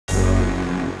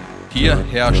Hier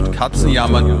herrscht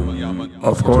Katzenjammern.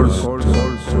 Of course.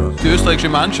 Die österreichische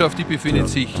Mannschaft, die befindet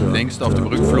sich längst auf dem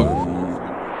Rückflug.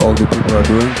 All the people are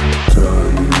doing.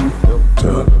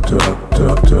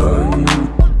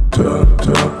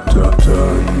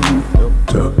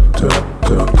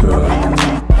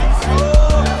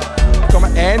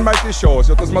 Einmal die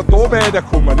Chance, dass wir da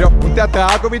weiterkommen. Ja. Und der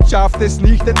Dragovic schafft es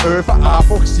nicht, den Öfer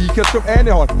einfach sicher zum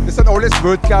Einhauen. Das sind alles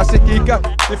Weltklasse-Kicker,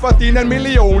 die verdienen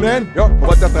Millionen. Ja,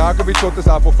 aber der Dragovic hat das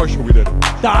einfach verschuldet.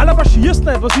 Der Alaba schießt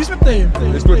nicht, was ist mit dem?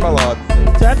 Das tut mir leid.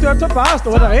 Zeit dort verpasst,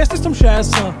 aber der Rest ist zum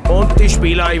Scheißen. Und die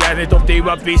Spieler, ich weiß nicht, ob die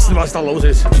überhaupt wissen, was da los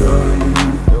ist.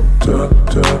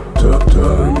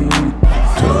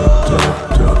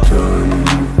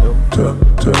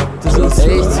 Das ist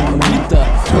echt bitter.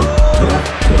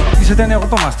 Das ist halt eine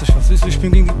Europameisterschaft. Wir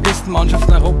spielen gegen die besten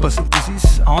Mannschaften Europas. Das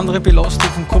ist eine andere Belastung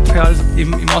vom Kopf her als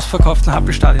eben im ausverkauften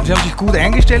Happelstadion. Sie haben sich gut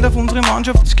eingestellt auf unsere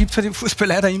Mannschaft. Es gibt für den Fußball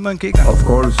leider immer einen Gegner. Of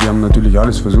course, sie haben natürlich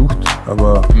alles versucht,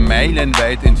 aber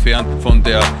Meilenweit entfernt von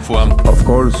der Form. of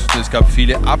course. Es gab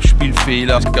viele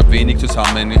Abspielfehler, es gab wenig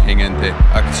zusammenhängende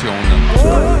Aktionen.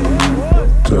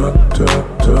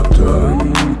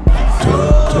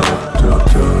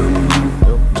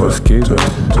 Was geht?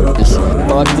 Ich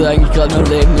mag das eigentlich gerade mein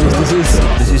Leben nicht.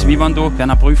 Das ist wie wenn du bei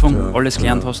einer Prüfung alles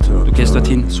gelernt hast. Du gehst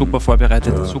dorthin, super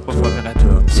vorbereitet,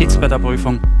 sitzt bei der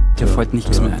Prüfung, dir fällt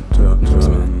nichts mehr ein. Nichts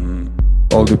mehr ein.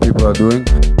 All the people are doing.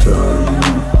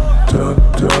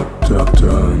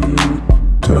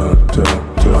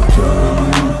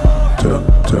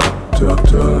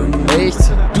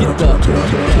 Echt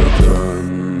bitter.